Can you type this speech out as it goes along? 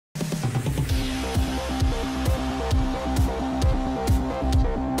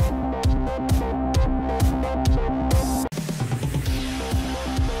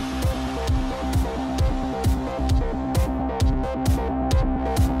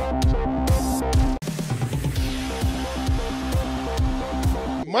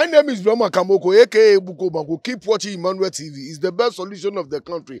My name is Roma Kamoko, aka Buko Banku. Keep watching Emmanuel TV. It's the best solution of the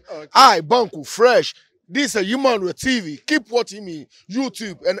country. Okay. I, Banku, fresh. This is Emmanuel TV. Keep watching me,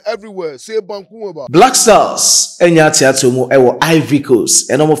 YouTube and everywhere. Say Banku about. Black Stars, Enya Tiatomo, Ewo Ivory Coast,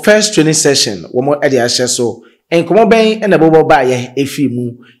 and our first training session, Womo Eddie Asheso, and come on, Bang and a Bobo Baye,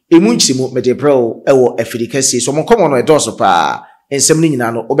 Efimu, Emunchimu, Medebro, Ewo Efidicasi, so mo come on a dosopa, and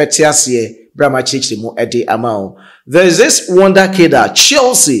Seminano, Obetiasie. Brahma Chichimu Eddie Amao. There is this Wonderkid-Kudus,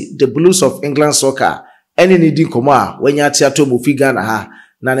 Chelsea, the Blues of England soccer. Any needing Koma, when ya tiato mufigana ha,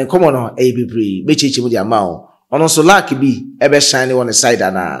 Nane Komono, ABB, Bechichimu di Amao. On also lucky be, ebe shiny on the side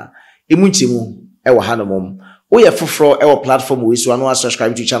ana. Imunchimu, ewa hanomum. Oya fufro, ewa platform we so no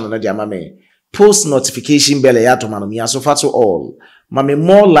subscribe to channel na di amame. Post notification bell ya to manomia so far to all. Mame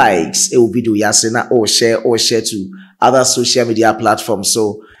more likes, ewo video yasena or share to other social media platforms.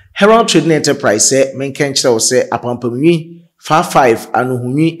 So, Herald Trading Enterprise say menken chira say apampamwi 55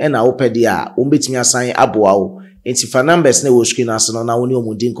 anuhunwi e na opedia umbetimi asan aboa o enti fa numbers na wo screen aso no na woni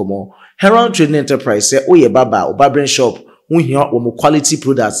omudi nkomo. Herald Trading Enterprise say oye baba o barbering shop uhia wo quality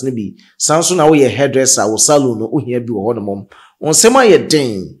products ne bi sanso na oye hairdresser wo salon no uhia bi wo honomom onsema ye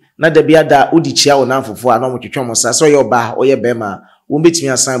den na da bia da odi chia wo nanfofo ana mo twetwom sa so ye ba oye bema umbetimi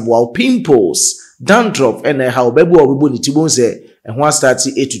asan boa o pimples dandruff and how bebu o bebo ni tibonse and one starts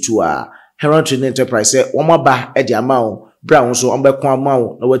 822 Herald Trading Enterprise say Womaba Eddie Amao Brown so Umbe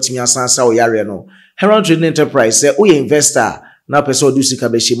Kwamao no watimi asansa o yare no. Herald Trading Enterprise say oye investor na person do sika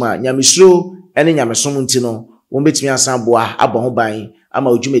beshima nyamisro ene nyamesom ntino wombetimi asan boa abo ho ban ama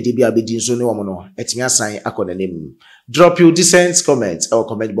odwumedi bia bedi nso ne womo no etimi asan akonanem. Drop your decent comment or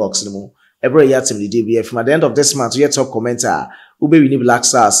comment box no mo every yatim the DBF from at the end of this month we top commenter ube we need Black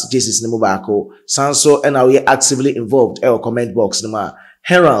Stars Jesus nemo baako sanso and we actively involved our comment box noma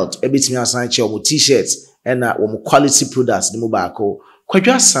Herald ebitimi asan che omo t-shirts and omo quality products nemo baako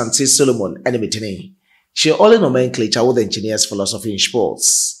Kwadwa Sante Solomon enemitene she all in nomenclature with engineers philosophy in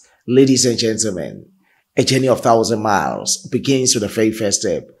sports. Ladies and gentlemen, a journey of 1,000 miles begins with the very first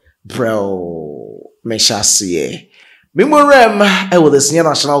step. Bro Meshasiye Mimorem with the senior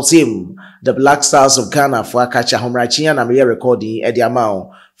national team, the Black Stars of Ghana for Akacha Homrachian and Maria recording at the amount.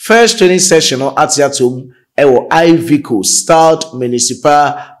 First training session on Atiatum, Ewo Ivory Coast, Start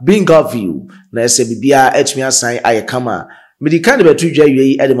Municipal Bingaview, na SBBA Etmia Sign Ayakama. Medicane Betuja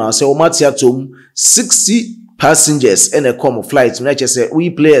Edema, say Omatiatum, 60 passengers in a common flight. Nature say we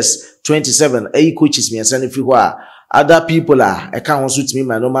players 27, 8 coaches me and send other people are a can't suit me,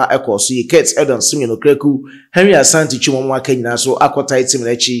 my normal echo. So you get Edon Simeon Okreku, Henry Asante Chumwa Kenya, so Aquatai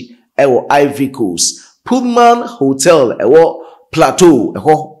Timechi, Ewo Ivory Coast, Pullman Hotel, Ewo Plateau,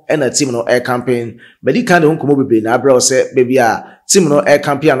 Eho, and a team no air campaign. But he can't come be na bro say baby team no air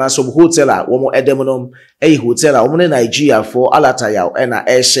campaign and some hotel one more edemonum, a hotel, one Nigeria for Alataya, and a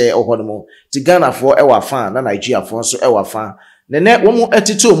air share or honomo, to Ghana for Ewa fan, and Nigeria for so Ewa fan. The net one more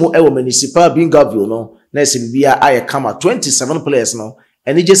attitude more Ewa Municipal Bingaview no. Nesi bia aye kama 27 players no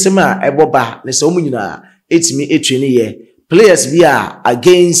eni jesema eboba nesi omunyina etimi etwene ye players bia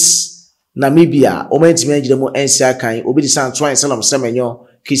against Namibia omentimi angire mu ensia kan obi disan twan selam semenyo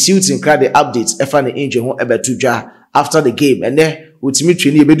kisiutin crowd updates efa ne injury ho ebetudwa after the game ene utimi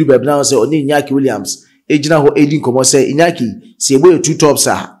twene ye bedu bebna na say oni Inyaki Williams ejina ho edin komo say Inyaki se ebo two tops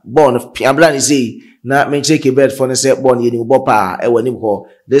born piambla ni say na mencheke bed for say born ye ni bopa e wani ho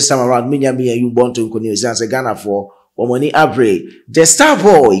this time around me and you born to Nkoni say Ghana for Omani Ivory the star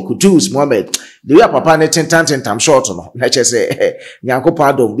boy Kudus Mohammed the way papa ne tentam short no na che say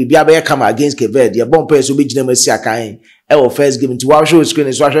nyankopon adom bibia be come against Keved the born person be gina masi akan e wo first game to wa show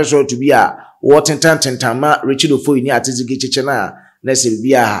screen so to be a what tentam ma Richard Ofo ni atizigi cheche na se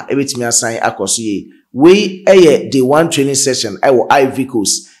bibia e betimi asan akoso ye we eye the one training session e wo Ivory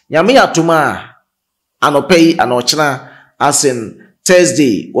Coast nyame atoma anopei anochena asin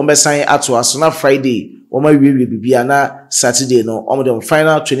Thursday won be sign ato asona Friday won ma wiwi bibia na Saturday no the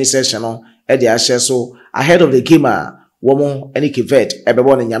final training session no e dey ahye so ahead of the game won any Kivet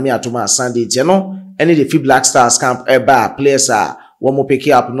ebebo ne nyame atoma Sunday tie no any the Black Stars camp eba players won pick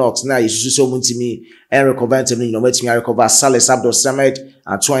up knocks na isusu so muntimi en recover them no matimi recover Salis Abdul Samad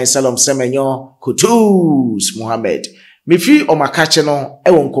Antoine Salom Semenyo Kudus Mohammed mefi o makache no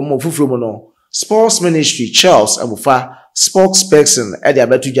e won komo fufuro mu no Sports Ministry Charles Abufa spokesperson e dey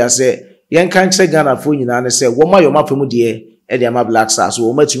abetuja say yen kan kire Ghana fo nyina ne say wo ma yo mafamu de e dey ama Black Stars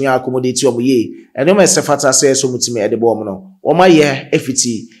wo matumi accommodate omo ye ene ma sefata say so mutumi e dey bo omo no wo ma ye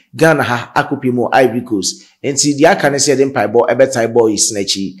efiti Ghana ha akopimo Ivory Coast enti dia kan say dey mpaibo e betai boys na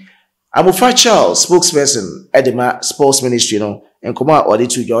chi Abufa Charles spokesperson e dey ma Sports Ministry no enkomo a odi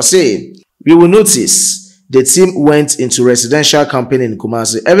to just say we will notice the team went into residential campaign in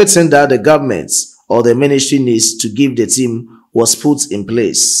Kumasi. Everything that the government or the ministry needs to give the team was put in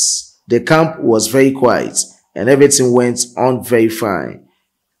place. The camp was very quiet and everything went on very fine.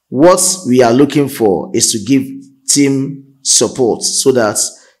 What we are looking for is to give team support so that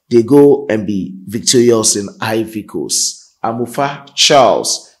they go and be victorious in Ivory Coast. AMOFA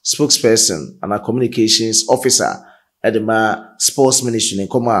Charles, spokesperson and a communications officer at the sports ministry in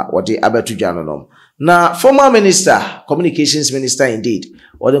Koma or the Abetu Janonom. Now, former minister, communications minister indeed,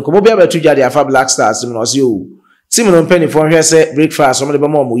 or the Komobi Abetu Jadi Afa Black Stars, Team no penny for here say breakfast some of the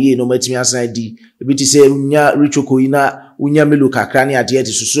mom ye no matimi asan di ebi ti say unya richoko ina unya melu kakra ne ade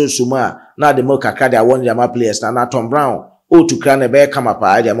ti so ma na de mo kakra de awon de ma players na Tom Brown o to kra na be kama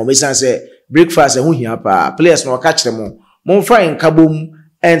pa de mo mesan say breakfast e hu hia pa players no ka kire mo fra en kabom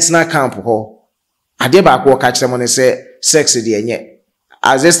entna camp ho ade ba ko ka kire mo ne say sex de enye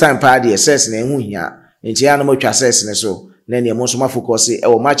as this time pa de sex na hu hia nti ya no mo twa sex ne so nene mo so ma focus e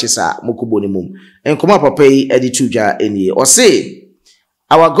wo matches a mokubo ne mum enkoma papa yi edi tuja eni o say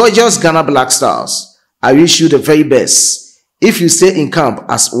our gorgeous Ghana Black Stars, I wish you the very best. If you stay in camp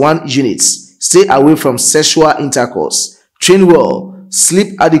as one unit, stay away from sexual intercourse, train well,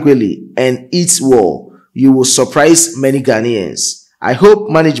 sleep adequately and eat well, you will surprise many Ghanaians. I hope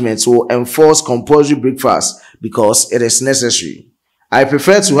management will enforce compulsory breakfast because it is necessary. I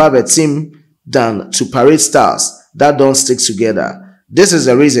prefer to have a team than to parade stars that don't stick together. This is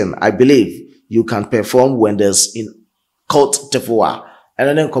the reason I believe you can perform wonders in Côte d'Ivoire.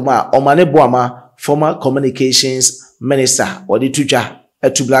 And then come out, OMANE BOAMAH, former communications minister, or the tuja,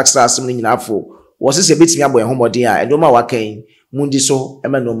 to Black Stars, something was this a bit me about homodia, and Noma Wakain, Mundiso,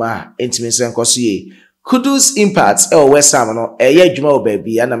 Emanoma, intimacy and Kosie. Kudus impacts, West Ham, a Jumo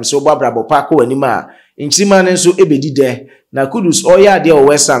baby, and I'm so Barbara Paco and Nima, in Chiman and so ebedi de, na Kudus, dear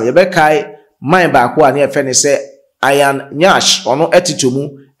West Ham, Yabekai, mind back one near Fenny say. Ayan Nyash or no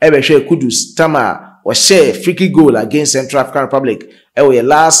etitumu ever share Kudus Tama or share freaky goal against Central African Republic ewe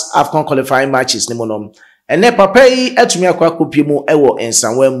last AFCON qualifying matches nemonom and ne papai etumi akwa kopiemu ewo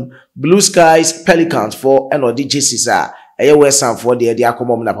ensanwam Blue Skies Pelicans for eno DJ Sisa eye West Ham for de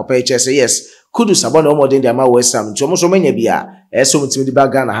akomom na papai che say yes Kudus abona omodin de ama West Ham nti omo menya bia eso mutimi di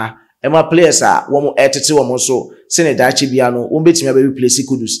bagana ha ema players a wo etete wo so se ne dachi bia no wo betimi abe replace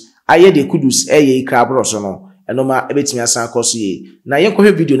Kudus aye de Kudus eye krabro so no enoma ebetimi asan koso ye na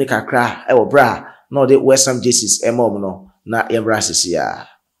yenkohwe video ne kakra e wo bra no the West Ham jerseys emom no na embraces ya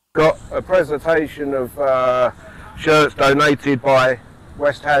got a presentation of shirts donated by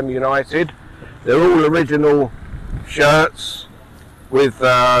West Ham United. They're all original shirts with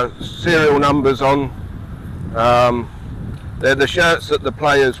serial numbers on. They're the shirts that the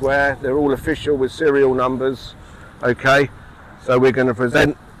players wear. They're all official with serial numbers. Okay, so we're going to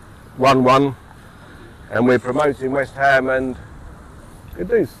present 1-1 and we're promoting West Ham and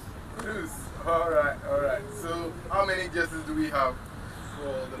Kudus. All right. So how many jerseys do we have?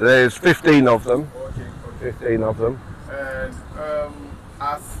 There's 15 of them. Okay. 15 of them. And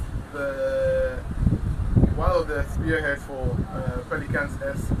as the one of the spearheads for Pelicans,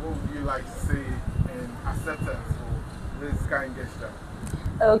 what would you like to say in acceptance for this kind gesture?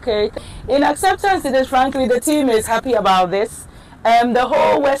 Okay, in acceptance, it is frankly the team is happy about this. The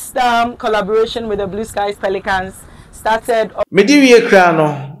whole West Ham collaboration with the Blue Skies Pelicans started. Mediwe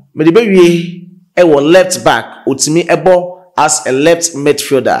krano, mediwe ewo left back utimi ebo as a left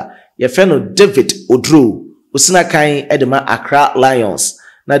midfielder. Yefeno David ODURO usina kan edema Accra Lions.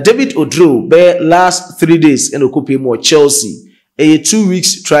 Na David ODURO be last 3 days in Okupimo Chelsea. 2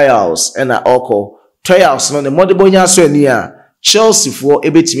 weeks trials and a oko trials no the modebonya so ania Chelsea for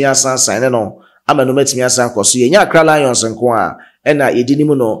ebetimi asan sign no ama no metimi asan koso ye nya Accra Lions nko a na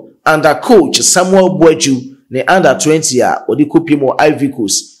yedinimu no under coach Samuel Boaju ne under 20 a odi Kupimo Ivory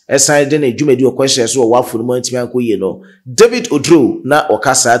Coast esan de na dwumedi okwehye so wafunu mo ntimi ankoye no David ODURO na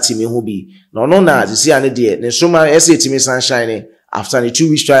okasa timi ho bi no no na zisi ane de ne soma ese timi sunshine after the 2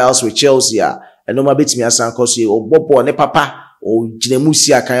 weeks trials with Chelsea a eno ma betimi asan koso ye obobo ne papa o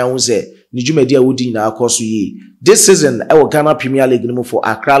jinemusi akan ho se ni dwumedi a wodi na akoso ye this season e wo Ghana Premier League no for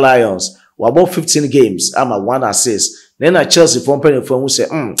Accra Lions we about 15 games ama 1 assist na Chelsea for pen for ho se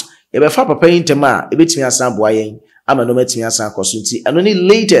e be fa papa intema e betimi asan boa yen ama no metimi asan koso nti eno ni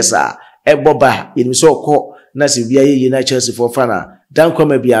latest a e boba yin so okọ na se bia ye na Chelsea for fana dan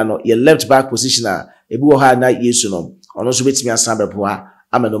koma bia no ye left back position a e bi wo ha na Yesu no ono so betimi asan beboa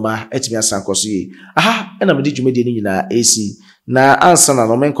ama no ma etimi asan koso ye aha e na me di dwumedi ni nyina AC na answer na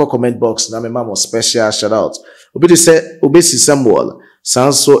no menko comment box na me mama special shout out obi say obesi Samuel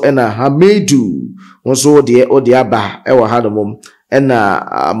sanso ena Hamedu wonso de aba e wo ha no mom and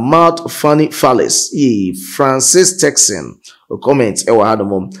Mount Funny Fallis, Francis Texan, or comments,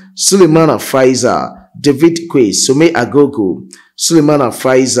 Suleimana Pfizer, David Quay, Some Agogo, Suleimana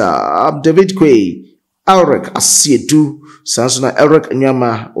Pfizer, David Quay, Alrek Asiedu, Sansona Elrek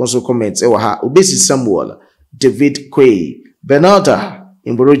Nyama, also comments, Obesi Samuel, David Quay, Bernarda,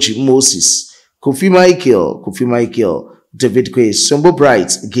 Imboroji Moses, Kofi Michael, David Quay, Sombo Bright,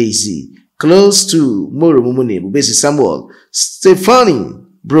 Gazy, close to Moro Mumuni, Obesi Samuel, Stephanie,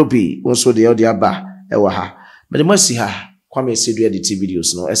 Broby, also the Odiaba, Ewaha. But the must see her, Kwame said we edit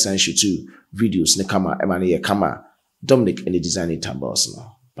videos, no essential two videos, Nekama, Emmanuel Kama, Dominic, and the designing tambos.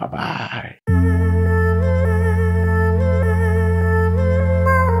 No. Bye bye.